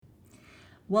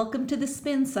Welcome to the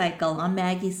Spin Cycle. I'm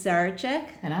Maggie Sarachek.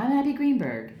 And I'm Abby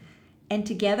Greenberg. And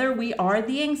together we are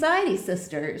the Anxiety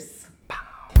Sisters.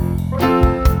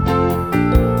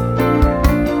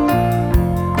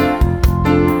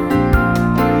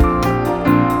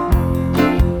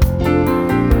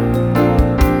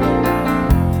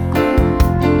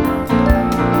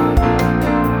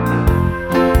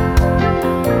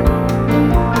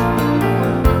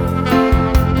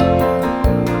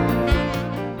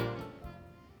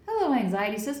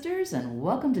 Sisters, and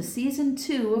welcome to Season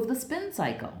 2 of the Spin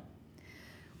Cycle.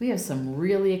 We have some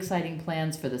really exciting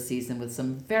plans for the season with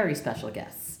some very special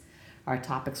guests. Our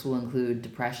topics will include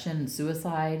depression and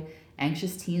suicide,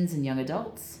 anxious teens and young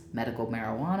adults, medical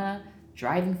marijuana,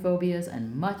 driving phobias,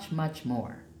 and much, much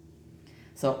more.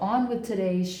 So on with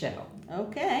today's show.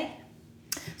 Okay.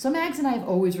 So Mags and I have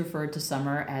always referred to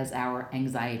summer as our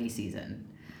anxiety season.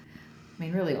 I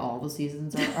mean, really, all the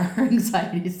seasons are our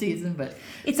anxiety season, but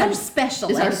it's our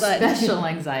special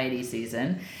anxiety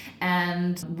season.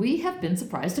 And we have been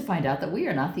surprised to find out that we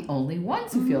are not the only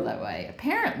ones who feel that way.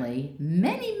 Apparently,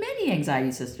 many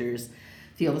anxiety sisters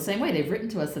feel the same way. They've written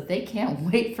to us that they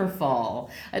can't wait for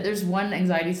fall. There's one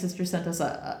anxiety sister sent us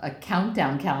a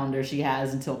countdown calendar she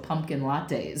has until pumpkin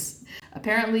lattes.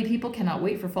 Apparently, people cannot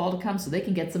wait for fall to come so they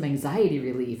can get some anxiety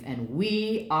relief, and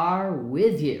we are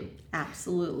with you.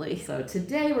 Absolutely. So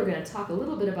today we're going to talk a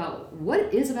little bit about what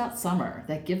it is about summer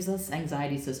that gives us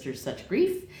anxiety sisters such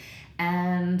grief,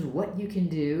 and what you can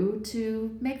do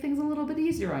to make things a little bit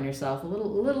easier on yourself, a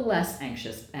little less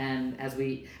anxious, and as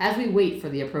we wait for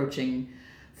the approaching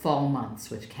fall months,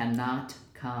 which cannot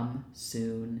come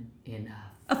soon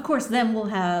enough. Of course, then we'll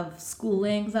have school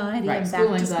anxiety and back to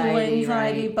school anxiety,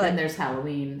 right. But then there's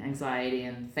Halloween anxiety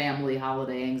and family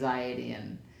holiday anxiety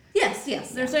and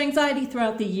Yes. There's anxiety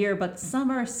throughout the year, but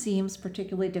summer seems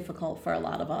particularly difficult for a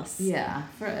lot of us. Yeah,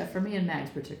 for me and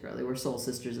Mags particularly, we're soul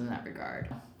sisters in that regard.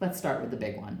 Let's start with the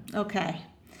big one. Okay.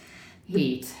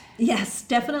 Heat. Yes,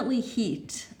 definitely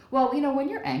heat. Well, when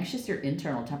you're anxious, your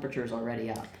internal temperature is already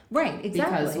up. Right,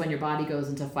 exactly. Because when your body goes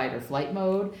into fight or flight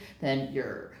mode, then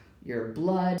your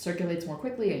blood circulates more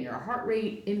quickly and your heart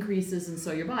rate increases, and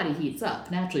so your body heats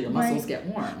up. Naturally, your muscles get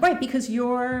warm. Right, because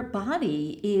your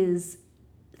body is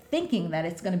thinking that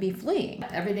it's going to be fleeing.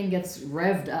 Everything gets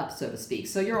revved up, so to speak.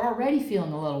 So you're already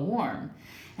feeling a little warm.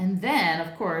 And then,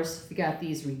 of course, you got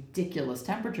these ridiculous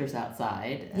temperatures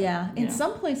outside. Yeah, in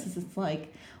some places it's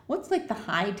like, what's like the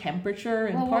high temperature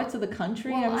in parts of the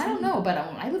country? Well, I don't know, but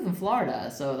I live in Florida,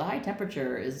 so the high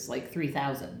temperature is like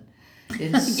 3,000.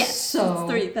 It's yes,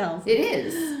 it's 3,000.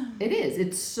 It is.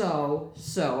 It's so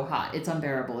hot. It's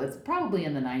unbearable. It's probably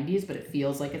in the 90s, but it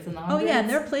feels like it's in the 100s. Oh yeah, and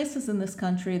there are places in this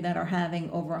country that are having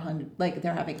over 100, like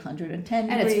they're having 110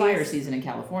 degrees. And it's fire season in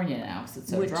California now, because it's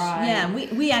so dry. Yeah,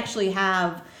 we actually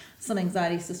have some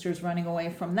anxiety sisters running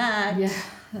away from that.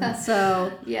 Yeah.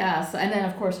 So and then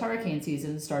of course hurricane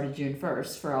season started June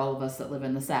 1st for all of us that live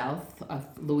in the South,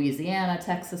 Louisiana,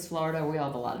 Texas, Florida. We all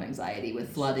have a lot of anxiety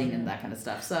with flooding and that kind of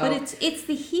stuff. So, but it's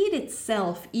the heat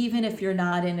itself, even if you're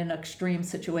not in an extreme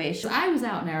situation. So I was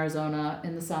out in Arizona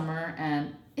in the summer,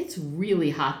 and it's really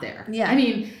hot there. Yeah, I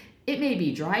mean, it may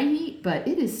be dry heat, but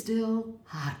it is still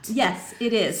hot. Yes,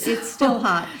 it is. It's still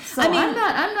hot. So I'm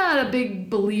not a big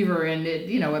believer in it.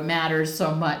 It matters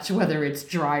so much whether it's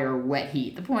dry or wet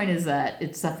heat. The point is that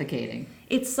it's suffocating.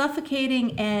 It's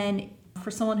suffocating, and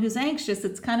for someone who's anxious,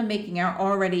 it's kind of making our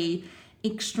already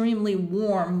extremely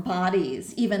warm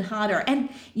bodies even hotter. And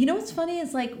what's funny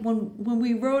is like when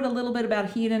we wrote a little bit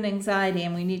about heat and anxiety,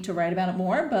 and we need to write about it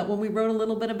more, but when we wrote a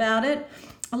little bit about it,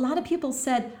 a lot of people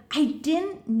said, I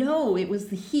didn't know it was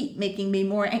the heat making me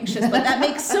more anxious, but that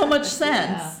makes so much sense.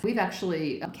 Yeah. We've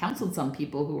actually counseled some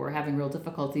people who are having real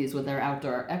difficulties with their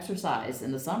outdoor exercise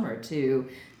in the summer to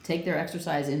take their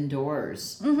exercise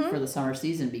indoors for the summer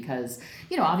season, because,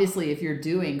 obviously if you're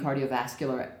doing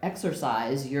cardiovascular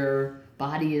exercise, your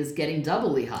body is getting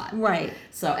doubly hot. Right.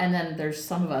 So, and then there's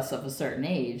some of us of a certain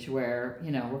age where,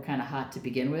 we're kind of hot to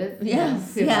begin with.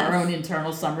 Yes. We have our own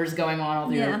internal summers going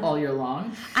on all year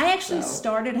long. I actually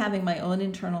started having my own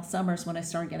internal summers when I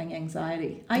started getting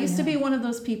anxiety. I used to be one of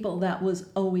those people that was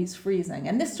always freezing.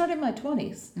 And this started in my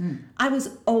 20s. I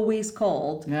was always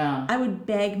cold. Yeah. I would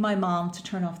beg my mom to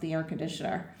turn off the air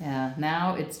conditioner. Yeah.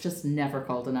 Now it's just never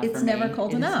cold enough for me. It's never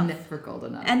cold enough. It's never cold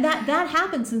enough. And that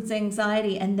happens since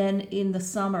anxiety, and then in the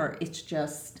summer, it's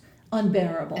just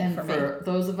unbearable for me. And for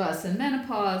those of us in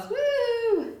menopause,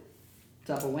 woo!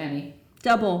 Double whammy.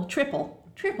 Double, triple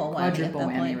whammy. Quadruple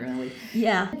whammy, really.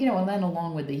 Yeah. And then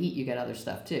along with the heat, you get other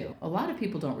stuff too. A lot of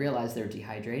people don't realize they're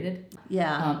dehydrated.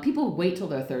 Yeah. People wait till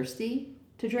they're thirsty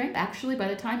to drink. Actually, by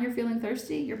the time you're feeling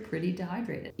thirsty, you're pretty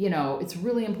dehydrated. It's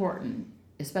really important,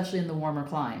 especially in the warmer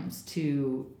climes,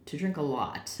 to drink a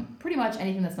lot. Pretty much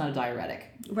anything that's not a diuretic.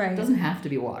 Right. It doesn't have to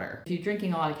be water. If you're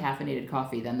drinking a lot of caffeinated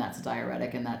coffee, then that's a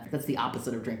diuretic, and that's the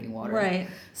opposite of drinking water. Right.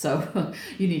 So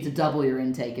you need to double your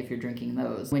intake if you're drinking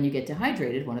those. When you get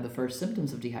dehydrated, one of the first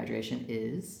symptoms of dehydration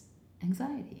is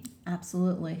anxiety.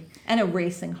 Absolutely. And a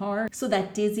racing heart. So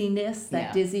that dizziness,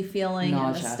 that dizzy feeling,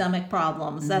 and the Nausea. stomach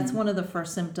problems, that's one of the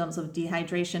first symptoms of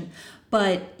dehydration.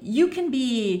 But you can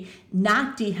be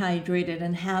not dehydrated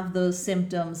and have those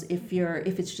symptoms if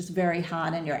it's just very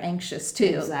hot and you're anxious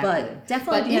too. Exactly. But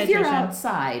definitely But dehydration. if you're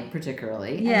outside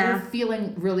particularly, and you're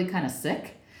feeling really kind of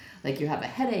sick, like you have a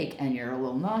headache and you're a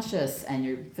little nauseous and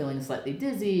you're feeling slightly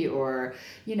dizzy, or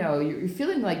you're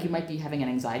feeling like you might be having an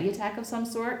anxiety attack of some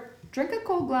sort, drink a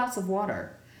cold glass of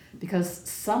water, because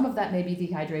some of that may be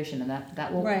dehydration, and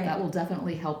that will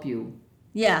definitely help you.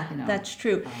 Yeah, that's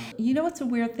true. What's a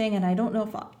weird thing, and I don't know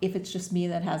if it's just me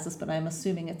that has this, but I'm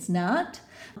assuming it's not.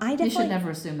 You should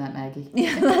never assume that, Maggie.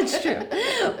 Yeah, that's true.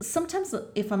 Sometimes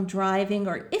if I'm driving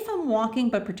or if I'm walking,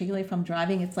 but particularly if I'm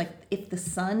driving, it's like if the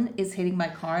sun is hitting my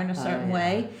car in a certain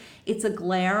way, it's a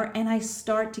glare, and I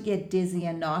start to get dizzy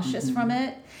and nauseous from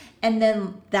it. And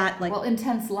then that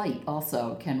intense light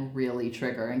also can really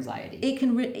trigger anxiety. It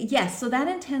can, yes. So that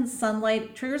intense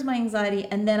sunlight triggers my anxiety,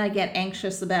 and then I get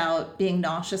anxious about being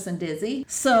nauseous and dizzy.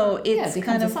 So it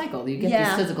becomes a cycle. You get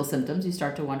these physical symptoms. You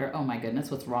start to wonder, oh my goodness,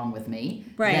 what's wrong with me?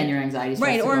 Right. Then your anxiety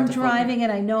starts to or go I'm into driving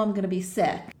and I know I'm going to be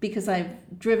sick because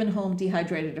I've driven home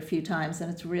dehydrated a few times,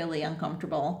 and it's really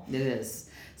uncomfortable. It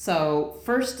is. So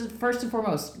first and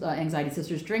foremost, anxiety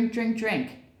sisters,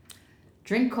 drink.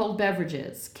 Drink cold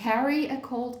beverages. Carry a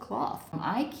cold cloth.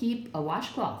 I keep a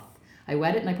washcloth. I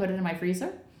wet it and I put it in my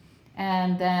freezer.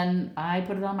 And then I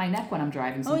put it on my neck when I'm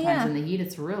driving. Sometimes in the heat,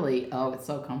 it's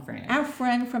so comforting. Our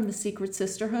friend from the Secret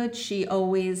Sisterhood, she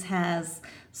always has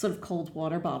sort of cold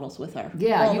water bottles with her.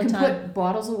 Yeah, you can put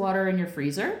bottles of water in your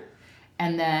freezer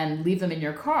and then leave them in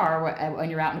your car when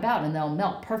you're out and about, and they'll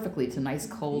melt perfectly to nice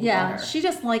cold water. Yeah, she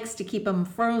just likes to keep them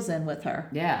frozen with her.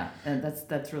 Yeah, and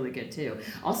that's really good too.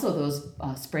 Also, those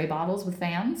spray bottles with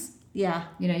fans. Yeah.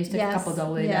 You stick a couple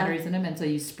AA batteries in them, and so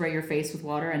you spray your face with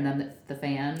water and then the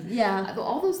fan. Yeah.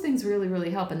 All those things really, really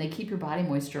help, and they keep your body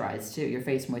moisturized too, your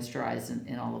face moisturized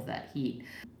in all of that heat.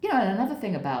 And another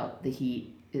thing about the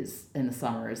heat is in the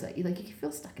summer is that you can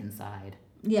feel stuck inside.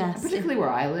 Yes. Particularly where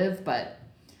I live, but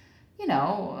when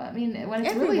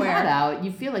it's really Everywhere. hot out,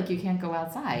 you feel like you can't go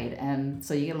outside, and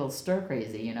so you get a little stir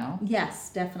crazy,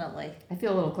 Yes, definitely. I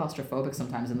feel a little claustrophobic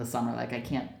sometimes in the summer, like I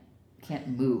can't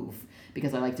move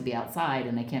because I like to be outside,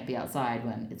 and I can't be outside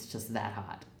when it's just that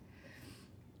hot.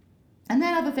 And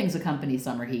then other things accompany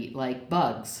summer heat, like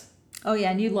bugs. Oh yeah,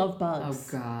 and you love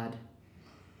bugs. Oh God,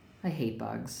 I hate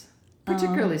bugs,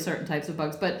 particularly certain types of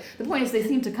bugs. But the point is, they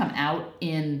seem to come out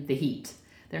in the heat.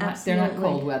 They're not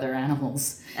cold weather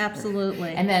animals. Absolutely.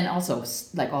 And then also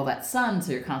all that sun,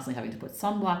 so you're constantly having to put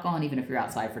sunblock on even if you're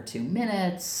outside for 2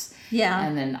 minutes. Yeah.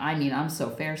 And then I'm so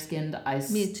fair skinned.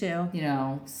 Me too.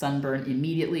 Sunburn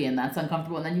immediately, and that's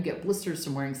uncomfortable. And then you get blisters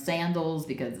from wearing sandals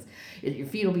because your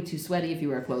feet will be too sweaty if you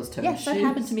wear closed-toed shoes. Yes, that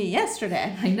happened to me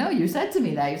yesterday. I know, you said to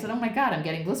me that. You said, oh my God, I'm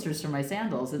getting blisters from my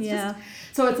sandals. It's just,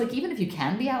 so it's like even if you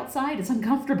can be outside, it's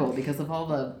uncomfortable because of all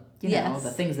the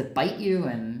the things that bite you.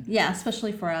 And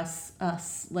especially for us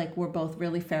we're both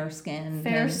really fair-skinned.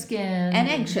 And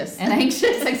anxious. And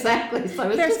anxious, exactly. So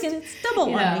it's fair-skinned, it's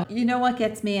double whammy. You know what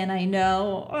gets me, and I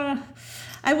know,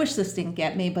 I wish this didn't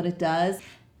get me, but it does.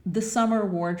 The summer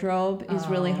wardrobe is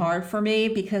really hard for me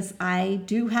because I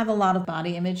do have a lot of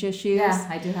body image issues. Yeah,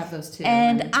 I do have those too.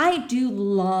 And I do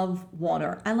love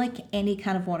water. I like any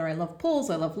kind of water. I love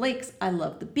pools. I love lakes. I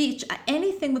love the beach.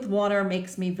 Anything with water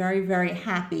makes me very, very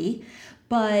happy.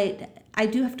 But I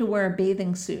do have to wear a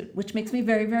bathing suit, which makes me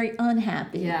very, very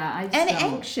unhappy. Yeah, I just and don't.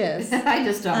 anxious. I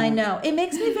just don't. I know. It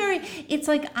makes me it's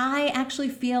like I actually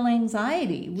feel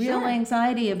anxiety, real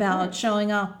anxiety about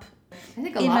showing up. I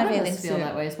think a lot of us feel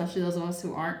that way, especially those of us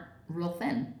who aren't real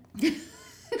thin. Aren't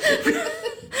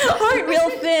real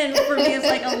thin for me is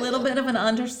like a little bit of an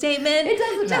understatement. It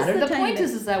doesn't matter. The point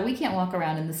is that we can't walk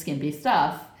around in the skimpy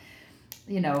stuff.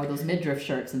 Those midriff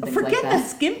shirts and things like that. Forget the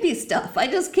skimpy stuff. I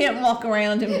just can't walk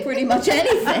around in pretty much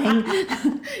anything.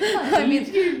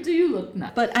 Do you look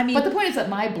nuts? But the point is that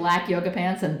my black yoga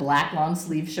pants and black long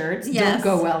sleeve shirts don't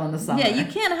go well in the summer. Yeah, you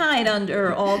can't hide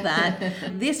under all that.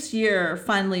 This year,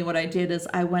 finally, what I did is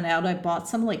I went out. I bought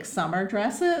some summer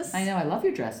dresses. I know. I love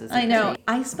your dresses. I know.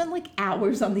 I spent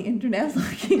hours on the internet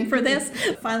looking for this.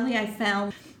 Finally, I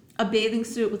found a bathing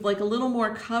suit with like a little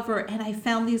more cover, and I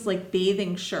found these like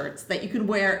bathing shirts that you can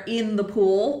wear in the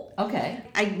pool. Okay.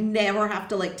 I never have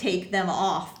to like take them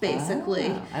off, basically.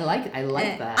 Oh, I like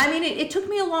that. I mean, it took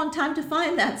me a long time to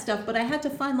find that stuff, but I had to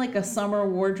find like a summer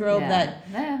wardrobe that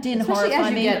didn't Especially horrify as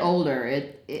you me. get older,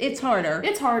 It's harder.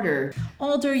 It's harder.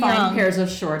 Older, Find young. pairs of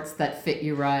shorts that fit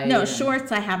you right. No,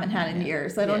 shorts I haven't had in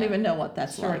years. I don't even know what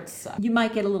that's Shorts like. suck. You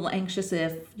might get a little anxious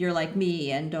if you're like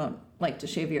me and don't like to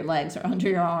shave your legs or under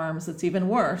your arms. It's even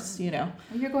worse, you know.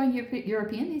 You're going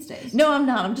European these days. No, I'm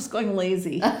not. I'm just going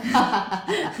lazy.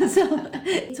 So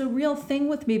it's a real thing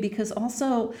with me because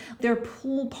also there are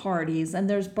pool parties and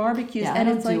there's barbecues. Yeah, and I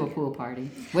don't it's do like, a pool party,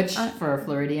 which for a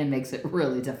Floridian makes it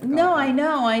really difficult. No, I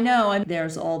know. And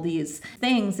there's all these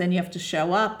things and you have to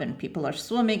show up and people are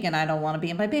swimming and I don't want to be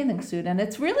in my bathing suit. And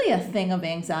it's really a thing of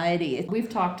anxiety. We've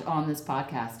talked on this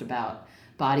podcast about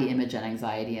body image and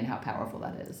anxiety and how powerful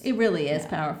that is. It really is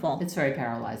powerful. It's very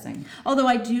paralyzing. Although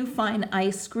I do find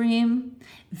ice cream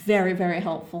very, very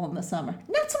helpful in the summer.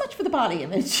 Not so much for the body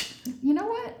image. You know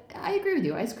what? I agree with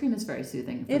you. Ice cream is very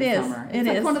soothing for It the is. summer. It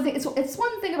is. One of the, it's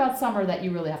one thing about summer that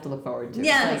you really have to look forward to.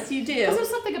 Yes, you do. Because there's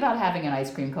something about having an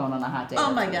ice cream cone on a hot day.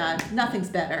 Oh my God, nothing's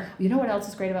better. You know what else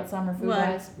is great about summer food, What?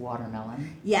 guys?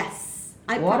 Watermelon. Yes.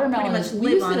 I Watermelon pretty is, much we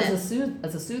live used on it it.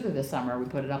 as a soother this summer. We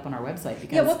put it up on our website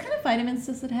because Yeah, what kind of vitamins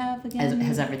does it have again? it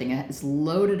has everything. It's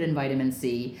loaded in vitamin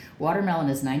C. Watermelon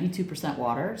is 92%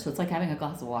 water, so it's like having a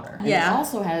glass of water. And Yeah. it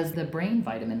also has the brain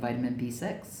vitamin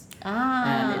B6.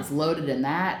 Ah. And it's loaded in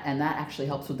that, and that actually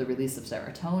helps with the release of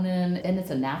serotonin, and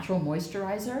it's a natural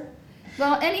moisturizer.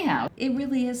 Well, anyhow. It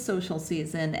really is social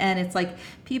season, and it's like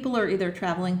people are either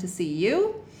traveling to see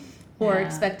you or Yeah.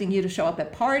 expecting you to show up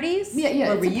at parties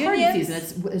Yeah, or it's reunions. a party season.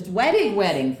 It's a big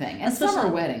wedding thing. And Especially-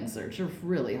 summer weddings are just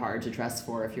really hard to dress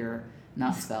for if you're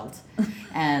not svelte.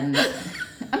 And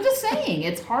I'm just saying,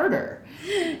 it's harder.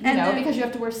 You know, because you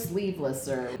have to wear sleeveless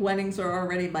or... Weddings are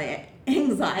already my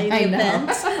anxiety I know.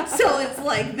 event. So it's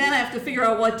like, then I have to figure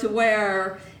out what to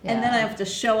wear. And then I Yeah. have to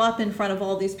show up in front of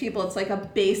all these people. It's like a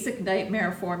basic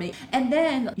nightmare for me. And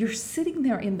then you're sitting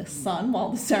there in the sun while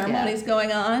the ceremony's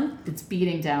going on. It's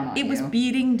beating down on you. It was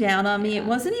beating down on me. Yeah. It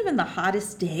wasn't even the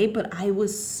hottest day, but I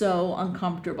was so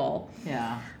uncomfortable.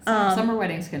 Yeah. Summer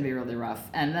weddings can be really rough.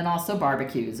 And then also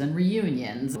barbecues and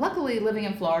reunions. Luckily, living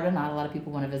in Florida, not a lot of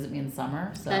people want to visit me in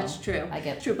summer. So That's true. I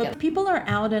get true. But people are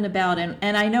out and about.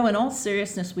 And I know in all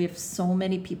seriousness, we have so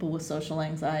many people with social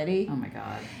anxiety. Oh my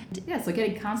God. Yeah, so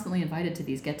getting constantly invited to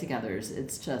these get-togethers,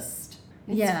 it's just...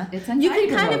 It's You anxiety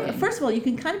can kind of, provoking. first of all, you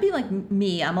can kind of be like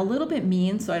me. I'm a little bit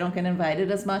mean, so I don't get invited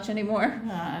as much anymore.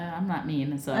 I'm not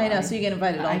mean, so... I know, so you get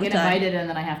invited all I the get time. invited and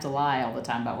then I have to lie all the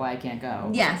time about why I can't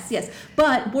go. Yes.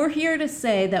 But we're here to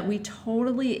say that we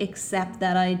totally accept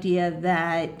that idea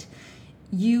that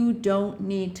you don't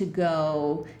need to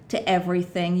go to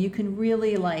everything. You can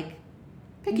really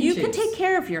Pick and you can choose. take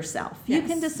care of yourself. You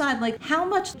can Yes. decide how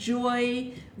much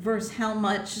joy versus how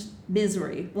much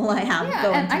misery will I have Yeah,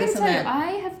 going and to I this can tell you, event.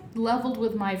 I have leveled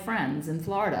with my friends in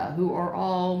Florida who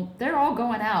are they're all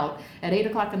going out at 8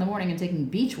 o'clock in the morning and taking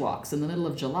beach walks in the middle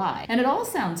of July. And it all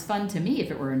sounds fun to me if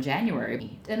it were in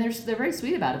January. And they're very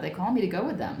sweet about it. They call me to go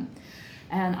with them.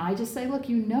 And I just say, look,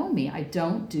 you know me. I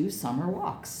don't do summer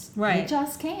walks. Right. I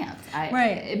just can't.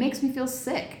 Right. It makes me feel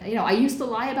sick. You know, I used to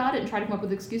lie about it and try to come up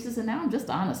with excuses, and now I'm just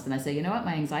honest. And I say, you know what?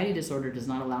 My anxiety disorder does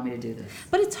not allow me to do this.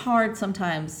 But it's hard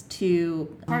sometimes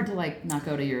to It's hard to, not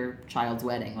go to your child's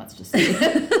wedding, let's just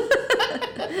say.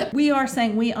 We are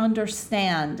saying we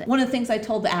understand. One of the things I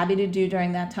told Abby to do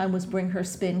during that time was bring her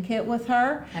spin kit with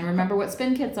her. And remember what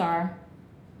spin kits are.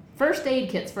 First aid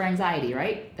kits for anxiety,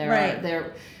 right?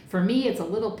 They're for me, it's a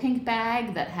little pink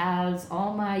bag that has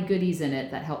all my goodies in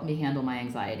it that help me handle my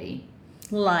anxiety.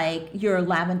 Like your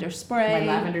lavender spray. My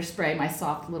lavender spray, my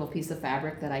soft little piece of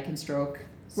fabric that I can stroke,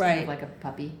 sort of like a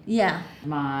puppy. Yeah.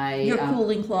 Your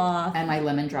cooling cloth. and my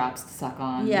lemon drops to suck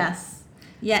on. Yes.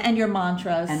 Yeah, and your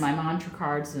mantras. And my mantra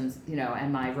cards and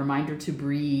and my reminder to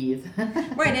breathe.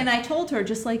 Right, and I told her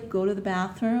just go to the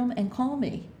bathroom and call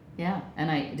me. Yeah,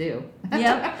 and I do.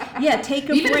 Yep. Yeah, take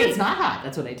a Even break. if it's not hot,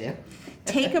 that's what I do.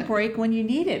 Take a break when you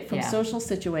need it from Yeah. social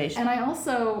situations. And I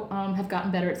also have gotten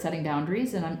better at setting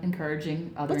boundaries, and I'm encouraging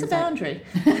other. What's a boundary?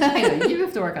 I know you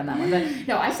have to work on that one, but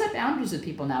no, I set boundaries with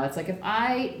people now. It's like if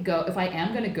I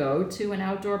am going to go to an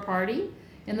outdoor party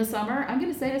in the summer, I'm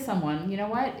going to say to someone, you know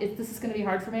what, if this is going to be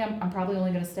hard for me, I'm probably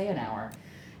only going to stay an hour,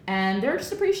 and they're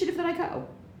just appreciative that I go.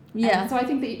 Yeah. And so I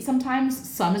think that sometimes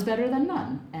some is better than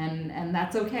none, and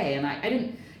that's okay. And I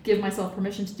didn't give myself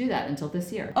permission to do that until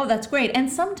this year. Oh, that's great.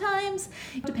 And sometimes,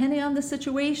 depending on the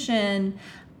situation,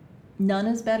 none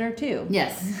is better too.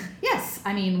 Yes. Yes.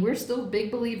 I mean, we're still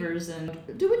big believers in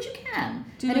do what you can.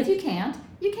 And if you can't,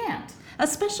 you can't.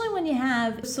 Especially when you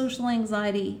have social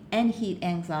anxiety and heat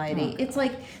anxiety. It's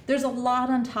like there's a lot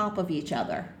on top of each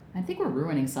other. I think we're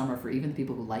ruining summer for even the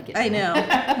people who like it. I know.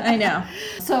 I know.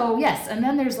 So, yes, and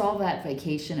then there's all that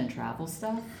vacation and travel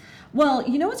stuff. Well,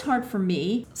 you know what's hard for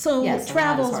me? So yes,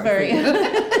 travel's very pushing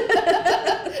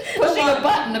a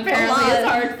button apparently is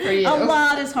hard for you. A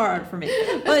lot is hard for me.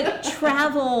 But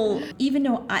travel, even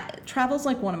though travel's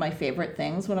like one of my favorite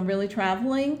things when I'm really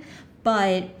traveling,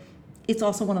 but it's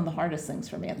also one of the hardest things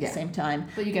for me at the same time.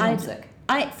 But you get homesick.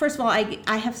 First of all,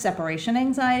 I have separation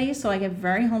anxiety, so I get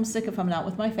very homesick if I'm not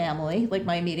with my family, like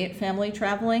my immediate family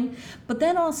traveling. But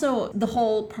then also the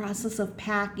whole process of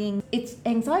packing, it's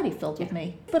anxiety filled with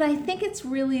me. But I think it's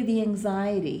really the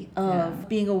anxiety of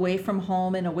being away from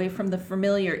home and away from the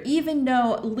familiar, even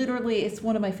though literally it's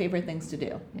one of my favorite things to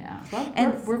do. Yeah. Well,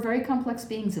 we're very complex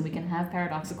beings and we can have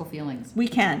paradoxical feelings. We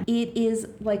can. It is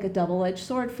like a double-edged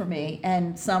sword for me,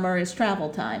 and summer is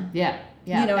travel time. Yeah.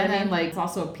 Yeah, you know what and I then mean? like it's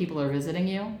also people are visiting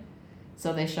you,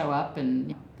 so they show up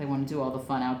and they want to do all the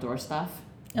fun outdoor stuff.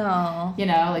 Oh, you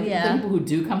know, like the people who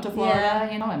do come to Florida,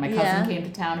 you know, and my cousin came to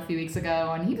town a few weeks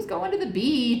ago and he was going to the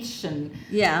beach and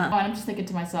and I'm just thinking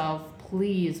to myself,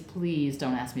 please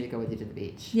don't ask me to go with you to the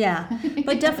beach. Yeah,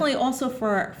 but definitely also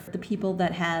for the people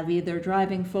that have either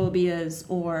driving phobias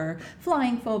or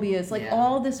flying phobias, like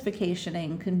all this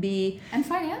vacationing can be... And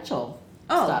financial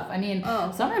stuff. I mean,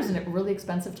 summer is a really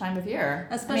expensive time of year.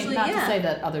 Especially, not to say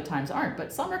that other times aren't,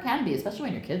 but summer can be, especially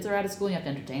when your kids are out of school and you have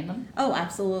to entertain them. Oh,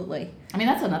 absolutely. I mean,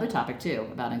 that's another topic, too,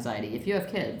 about anxiety. If you have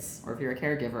kids, or if you're a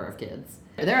caregiver of kids,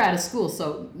 they're out of school,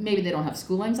 so maybe they don't have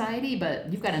school anxiety,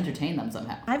 but you've got to entertain them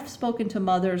somehow. I've spoken to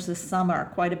mothers this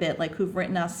summer quite a bit, like who've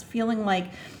written us, feeling like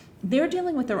they're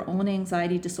dealing with their own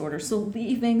anxiety disorder, so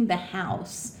leaving the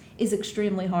house is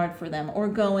extremely hard for them, or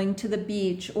going to the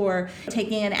beach, or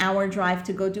taking an hour drive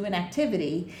to go do an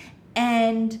activity.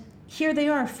 And here they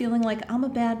are feeling like I'm a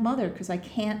bad mother because I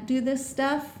can't do this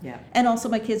stuff. Yeah. And also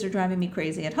my kids are driving me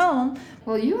crazy at home.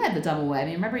 Well, you had the double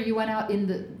whammy. Remember you went out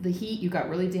in the heat, you got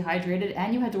really dehydrated,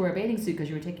 and you had to wear a bathing suit because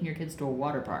you were taking your kids to a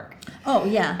water park. Oh,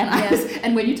 yeah. And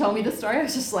and when you told me the story, I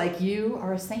was just like, you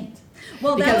are a saint.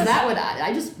 Well,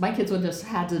 because my kids would just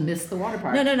had to miss the water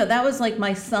park. No. That was like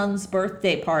my son's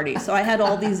birthday party. So I had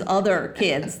all these other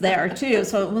kids there too.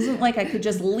 So it wasn't like I could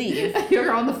just leave. You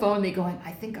were on the phone, me going,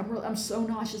 I'm so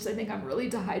nauseous. I think I'm really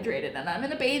dehydrated, and I'm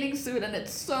in a bathing suit, and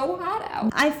it's so hot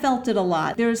out. I felt it a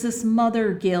lot. There's this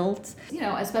mother guilt. You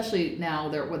know, especially now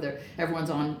whether everyone's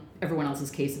on everyone else's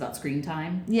case about screen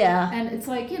time. Yeah. And it's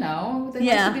like, you know, they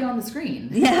like to be on the screen.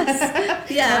 Yes.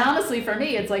 Yeah. And honestly, for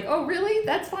me, it's like, oh, really?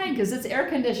 That's fine because it's air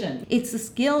conditioned. It's this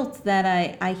guilt that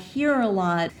I hear a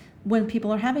lot when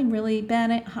people are having really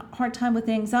hard time with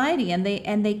anxiety, and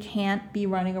they can't be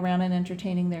running around and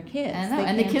entertaining their kids.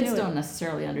 And the kids don't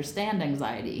necessarily understand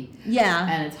anxiety. Yeah.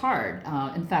 And it's hard.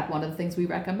 In fact, one of the things we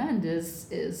recommend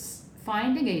is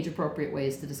finding age-appropriate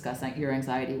ways to discuss your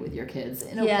anxiety with your kids.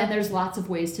 And there's lots of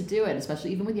ways to do it,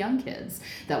 especially even with young kids,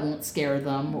 that won't scare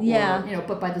them. Or,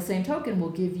 but by the same token, will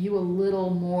give you a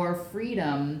little more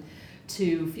freedom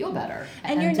to feel better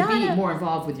and to be more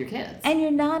involved with your kids. And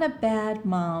you're not a bad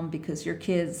mom because your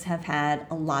kids have had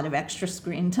a lot of extra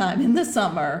screen time in the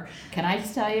summer. Can I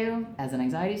just tell you, as an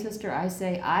anxiety sister, I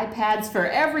say iPads for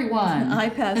everyone.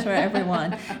 iPads for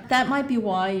everyone. That might be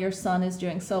why your son is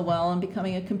doing so well and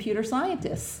becoming a computer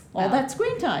scientist. All that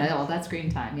screen time. All that screen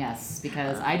time, yes.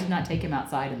 Because I did not take him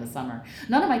outside in the summer.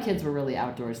 None of my kids were really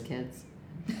outdoors kids.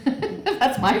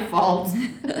 That's my fault.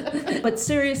 But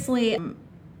seriously,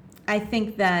 I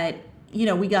think that,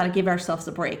 we got to give ourselves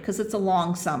a break because it's a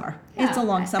long summer. Yeah. It's a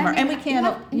long summer. And we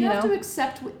can't, you have to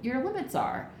accept what your limits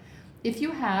are. If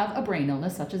you have a brain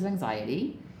illness such as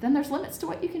anxiety, then there's limits to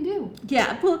what you can do.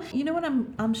 Yeah. Well, you know what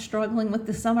I'm struggling with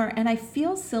this summer, and I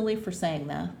feel silly for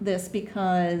saying this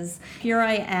because here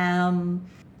I am,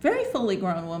 very fully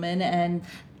grown woman, and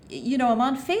I'm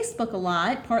on Facebook a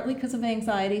lot, partly because of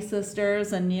Anxiety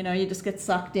Sisters, and, you just get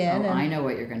sucked in. Oh, and I know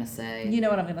what you're going to say. You know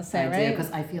what I'm going to say, right? I do,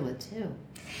 because I feel it too.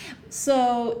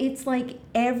 So it's like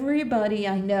everybody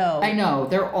I know. I know.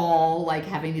 They're all like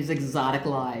having these exotic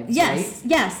lives, yes,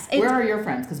 right? Yes. Where are your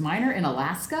friends? Because mine are in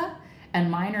Alaska, and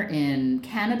mine are in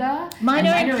Canada, mine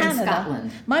are in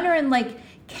Scotland. Mine are in like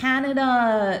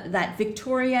Canada, that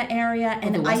Victoria area,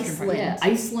 and Iceland. Yeah,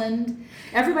 Iceland.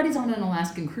 Everybody's on an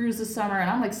Alaskan cruise this summer, and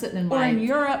I'm like sitting in or in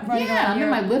Europe, right? Yeah, I'm in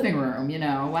my living room,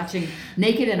 watching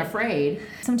Naked and Afraid.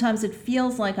 Sometimes it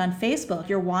feels like on Facebook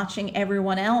you're watching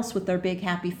everyone else with their big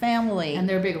happy family and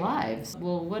their big lives.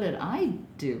 Well, what did I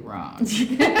do wrong?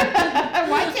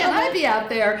 Why can't I be out out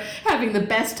there having the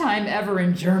best time ever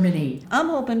in Germany. I'm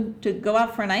hoping to go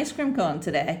out for an ice cream cone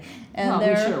today. And Well,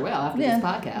 we sure will after this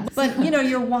podcast. But,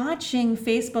 you're watching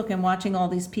Facebook and watching all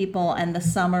these people, and the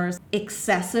summer's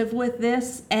excessive with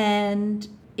this, and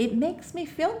it makes me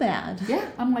feel bad. Yeah,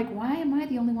 I'm like, why am I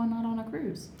the only one not on a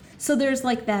cruise? So there's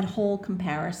like that whole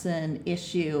comparison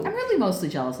issue. I'm really mostly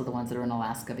jealous of the ones that are in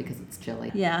Alaska because it's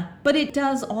chilly. Yeah, but it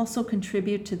does also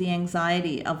contribute to the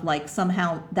anxiety of like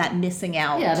somehow that missing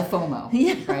out. Yeah, the FOMO.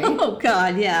 Yeah. Right? Oh,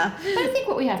 God, yeah. But I think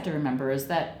what we have to remember is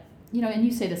that, and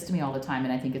you say this to me all the time,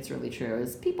 and I think it's really true,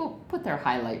 is people put their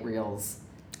highlight reels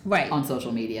on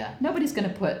social media. Nobody's going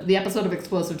to put the episode of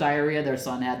Explosive Diarrhea their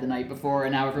son had the night before,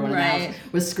 and now everyone in the house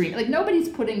was screaming. Like, nobody's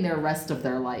putting their rest of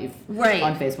their life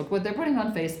on Facebook. What they're putting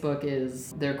on Facebook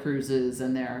is their cruises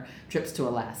and their trips to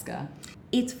Alaska.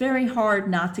 It's very hard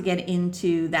not to get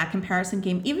into that comparison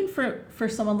game, even for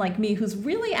someone like me who's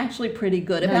really actually pretty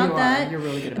good about that. You're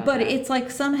really good about that. But it's like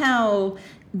somehow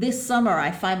this summer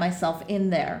I find myself in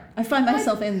there.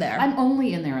 I'm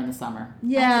only in there in the summer.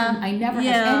 Yeah. I never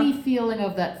have any feeling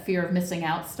of that fear of missing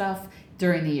out stuff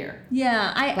during the year.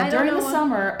 Yeah. But during the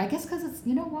summer, I guess because it's,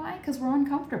 why? Because we're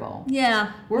uncomfortable.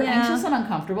 Yeah. We're anxious and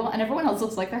uncomfortable, and everyone else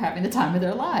looks like they're having the time of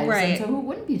their lives. Right. And so who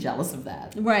wouldn't be jealous of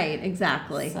that? Right,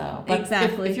 exactly. So,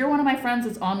 exactly. If you're one of my friends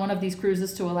that's on one of these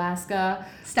cruises to Alaska,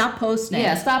 stop posting.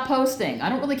 Yeah, stop posting. I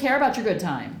don't really care about your good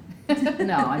time.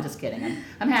 No, I'm just kidding.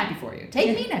 I'm happy for you.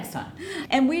 Take me next time.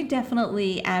 And we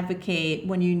definitely advocate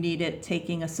when you need it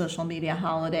taking a social media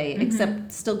holiday,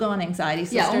 except still go on Anxiety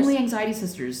Sisters. Yeah, only Anxiety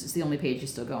Sisters is the only page you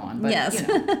still go on. But, yes.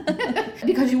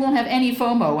 Because you won't have any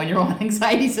FOMO when you're on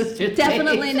Anxiety Sisters.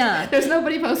 Definitely not. There's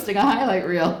nobody posting a highlight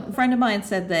reel. A friend of mine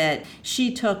said that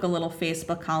she took a little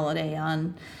Facebook holiday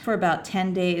on for about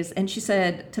 10 days, and she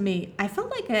said to me, I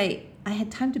felt like I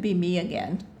had time to be me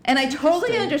again. And I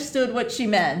totally understood what she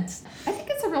meant. I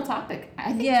think it's a real topic.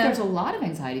 I think there's a lot of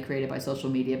anxiety created by social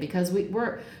media because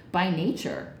we're by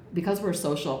nature, because we're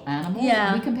social animals,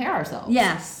 we compare ourselves.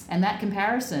 Yes. And that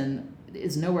comparison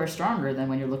is nowhere stronger than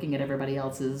when you're looking at everybody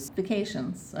else's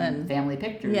vacations and family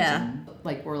pictures. Yeah. And,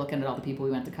 like, we're looking at all the people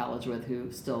we went to college with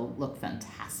who still look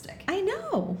fantastic. I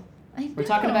know. We're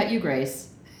talking about you, Grace.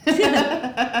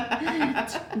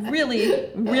 It's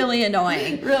really, really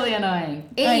annoying. Really annoying.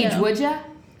 Age, would ya?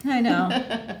 I know.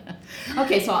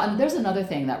 Okay, so there's another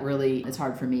thing that really is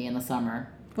hard for me in the summer.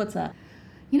 What's that?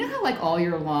 You know how, like, all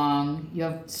year long you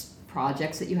have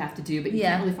projects that you have to do, but you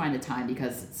can't really find the time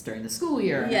because it's during the school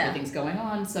year and everything's going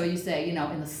on. So you say,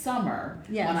 in the summer,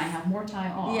 when I have more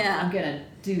time off, I'm going to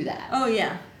do that. Oh,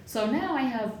 yeah. So now I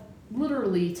have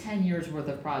literally 10 years worth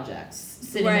of projects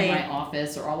sitting in my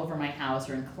office or all over my house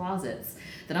or in closets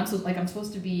that I'm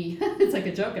supposed to be, it's like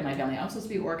a joke in my family, I'm supposed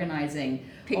to be organizing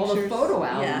pictures, all the photo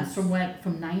albums from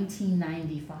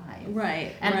 1995.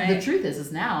 Right. And the truth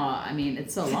is now,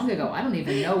 it's so long ago, I don't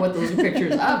even know what those are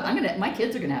pictures of. My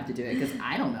kids are gonna have to do it because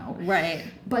I don't know. Right.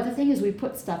 But the thing is, we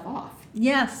put stuff off.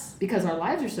 Yes. Because our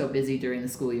lives are so busy during the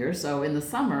school year. So in the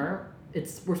summer,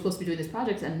 we're supposed to be doing these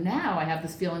projects, and now I have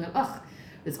this feeling of,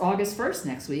 it's August 1st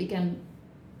next week, and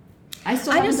I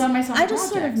still haven't done my summer projects. I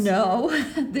just sort of know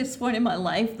at this point in my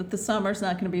life that the summer's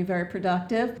not going to be very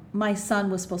productive. My son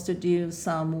was supposed to do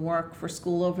some work for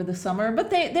school over the summer,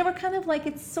 but they were kind of like,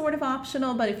 it's sort of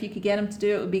optional, but if you could get him to do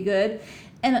it, it would be good.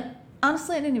 And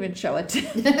honestly, I didn't even show it to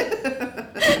him.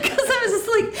 Because I was just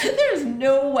like, there's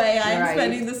no way I'm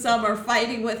spending the summer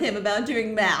fighting with him about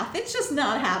doing math. It's just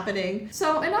not happening.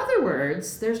 So in other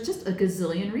words, there's just a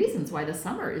gazillion reasons why the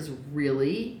summer is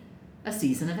really a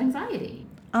season of anxiety.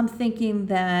 I'm thinking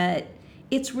that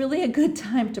it's really a good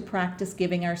time to practice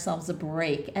giving ourselves a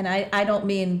break. And I don't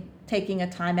mean taking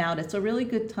a time out. It's a really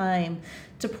good time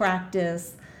to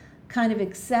practice kind of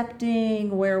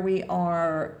accepting where we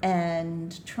are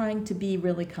and trying to be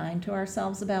really kind to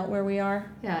ourselves about where we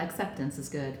are. Yeah, acceptance is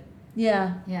good.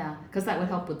 Yeah. Yeah, because that would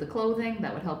help with the clothing.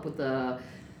 That would help with the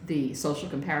social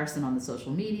comparison on the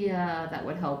social media. That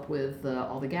would help with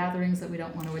all the gatherings that we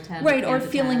don't want to attend. Right, or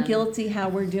feeling guilty how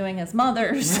we're doing as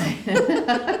mothers. Right.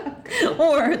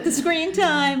 Or the screen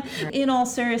time. Right. In all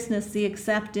seriousness, the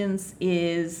acceptance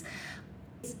is,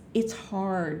 it's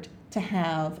hard to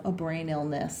have a brain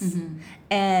illness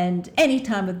and any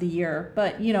time of the year,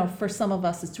 but for some of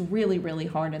us it's really, really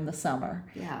hard in the summer.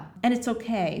 Yeah. And it's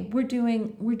okay. We're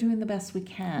doing the best we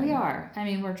can. We are.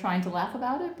 We're trying to laugh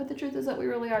about it, but the truth is that we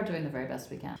really are doing the very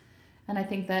best we can. And I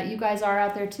think that you guys are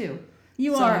out there too.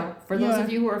 You are. For those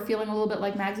of you who are feeling a little bit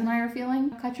like Mags and I are feeling,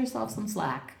 cut yourself some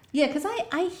slack. Yeah, because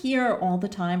I hear all the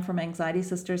time from anxiety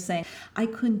sisters saying, I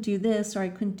couldn't do this or I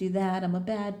couldn't do that. I'm a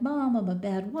bad mom. I'm a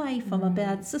bad wife. I'm a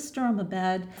bad sister. I'm a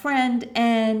bad friend.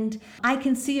 And I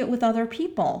can see it with other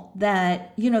people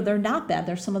that, they're not bad.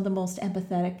 They're some of the most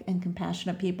empathetic and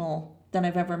compassionate people that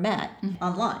I've ever met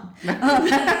online.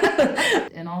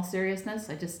 In all seriousness,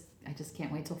 I just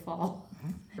can't wait till fall.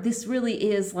 This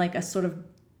really is like a sort of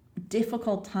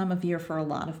difficult time of year for a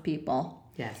lot of people.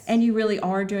 Yes. And you really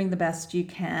are doing the best you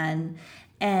can.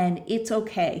 And it's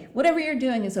okay. Whatever you're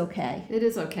doing is okay. It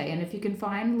is okay. And if you can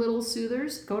find little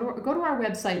soothers, go to our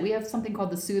website. We have something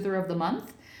called the Soother of the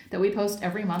Month that we post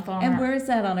every month on And where is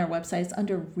that on our website? It's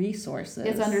under resources.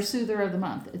 It's under Soother of the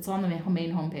Month. It's on the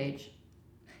main homepage.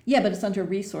 Yeah, but it's under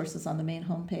resources on the main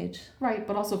homepage. Right,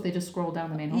 but also if they just scroll down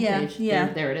the main homepage,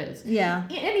 there it is. Yeah.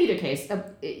 In either case,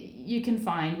 you can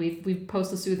find, we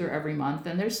post a soother every month,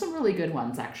 and there's some really good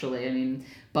ones, actually. I mean,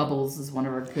 Bubbles is one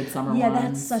of our good summer ones. Yeah,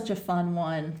 that's such a fun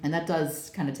one. And that does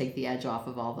kind of take the edge off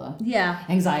of all the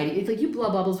anxiety. It's like you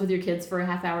blow bubbles with your kids for a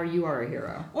half hour, you are a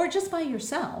hero. Or just by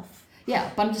yourself.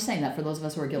 Yeah, but I'm just saying that for those of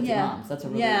us who are guilty moms. That's a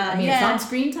really, it's on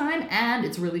screen time, and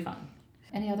it's really fun.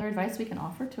 Any other advice we can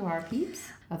offer to our peeps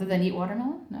other than eat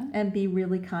watermelon? No? And be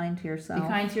really kind to yourself. Be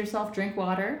kind to yourself, drink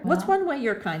water. What's one way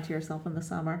you're kind to yourself in the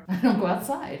summer? I don't go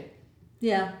outside.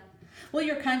 Yeah. Well,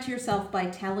 you're kind to yourself by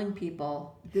telling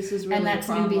people this is really a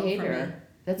problem new behavior. For me.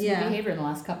 That's new behavior in the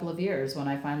last couple of years when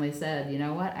I finally said, you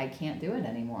know what, I can't do it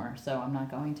anymore, so I'm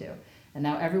not going to. And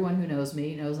now everyone who knows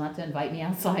me knows not to invite me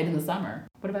outside in the summer.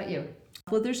 What about you?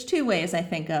 Well, there's two ways I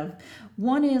think of.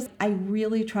 One is I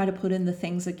really try to put in the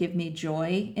things that give me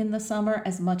joy in the summer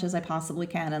as much as I possibly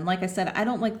can. And like I said, I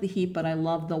don't like the heat, but I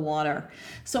love the water.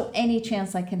 So any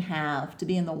chance I can have to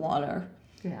be in the water,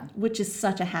 which is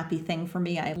such a happy thing for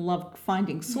me. I love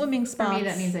finding swimming spots. For me,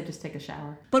 that means I just take a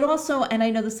shower. But also, and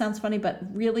I know this sounds funny, but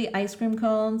really ice cream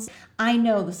cones. I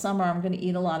know the summer I'm going to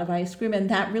eat a lot of ice cream, and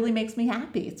that really makes me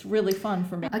happy. It's really fun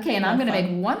for me. Okay, and I'm going to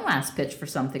make one last pitch for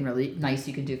something really nice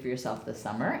you can do for yourself this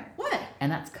summer. What?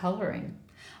 And that's coloring.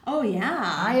 Oh, yeah.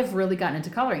 I have really gotten into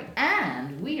coloring,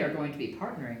 and we are going to be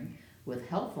partnering with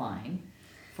Healthline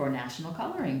for National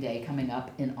Coloring Day coming up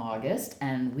in August,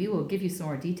 and we will give you some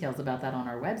more details about that on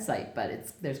our website, but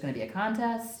there's going to be a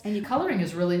contest. And coloring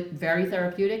is really very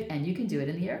therapeutic, and you can do it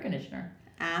in the air conditioner.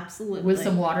 Absolutely. With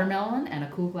some watermelon and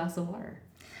a cool glass of water.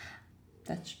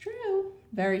 That's true.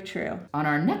 Very true. On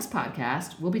our next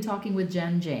podcast, we'll be talking with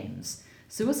Jen James,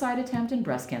 suicide attempt and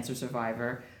breast cancer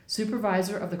survivor,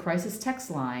 supervisor of the Crisis Text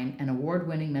Line, and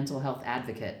award-winning mental health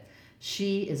advocate.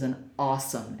 She is an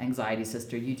awesome anxiety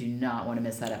sister. You do not want to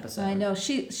miss that episode. I know.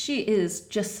 She is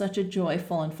just such a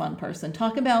joyful and fun person.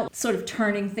 Talk about sort of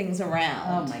turning things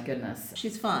around. Oh, my goodness.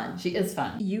 She's fun. She is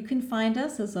fun. You can find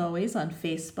us, as always, on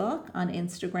Facebook, on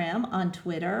Instagram, on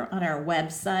Twitter, on our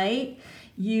website.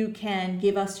 You can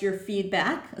give us your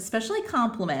feedback, especially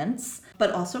compliments,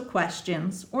 but also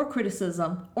questions or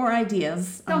criticism or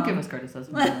ideas. Don't give us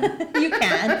criticism. You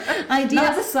can. Ideas.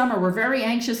 Not the summer. We're very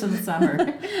anxious in the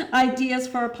summer. Ideas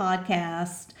for a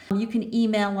podcast. You can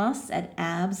email us at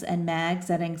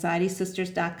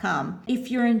absandmags@anxietysisters.com. If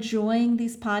you're enjoying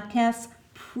these podcasts,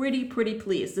 pretty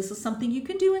please. This is something you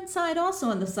can do inside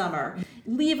also in the summer.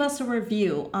 Leave us a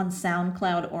review on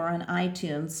SoundCloud or on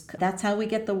iTunes. That's how we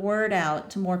get the word out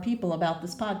to more people about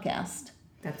this podcast.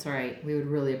 That's right. We would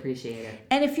really appreciate it.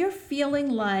 And if you're feeling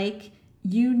like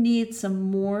you need some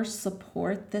more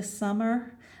support this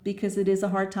summer because it is a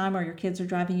hard time, or your kids are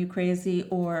driving you crazy,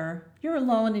 or you're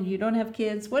alone and you don't have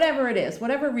kids, whatever it is,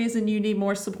 whatever reason you need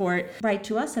more support, write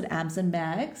to us at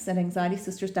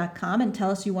absandbags@anxietysisters.com and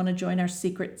tell us you want to join our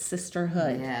secret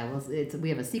sisterhood. Yeah, well, we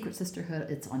have a secret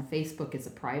sisterhood. It's on Facebook. It's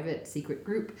a private secret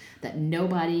group that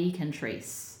nobody can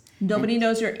trace. Nobody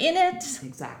knows you're in it.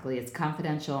 Exactly. It's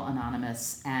confidential,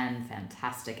 anonymous, and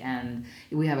fantastic. And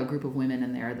we have a group of women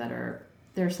in there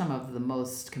they're some of the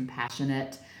most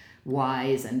compassionate,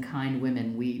 wise, and kind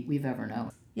women we've ever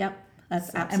known. Yep,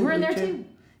 that's absolutely and we're in there true. too.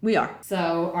 We are.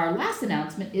 So our last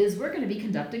announcement is we're going to be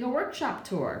conducting a workshop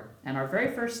tour. And our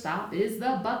very first stop is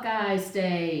the Buckeye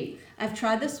State. I've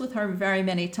tried this with her very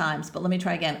many times, but let me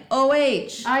try again.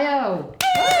 O-H. Ohio.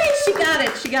 Hey, she got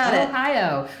it.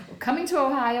 Ohio. We're coming to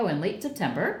Ohio in late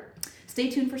September. Stay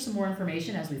tuned for some more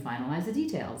information as we finalize the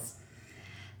details.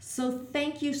 So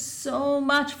thank you so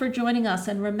much for joining us.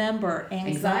 And remember,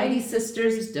 Anxiety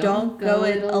Sisters don't go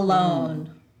it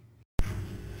alone.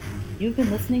 You've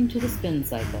been listening to The Spin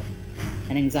Cycle,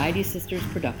 an Anxiety Sisters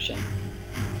production.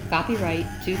 Copyright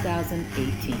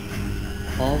 2018.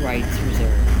 All rights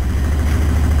reserved.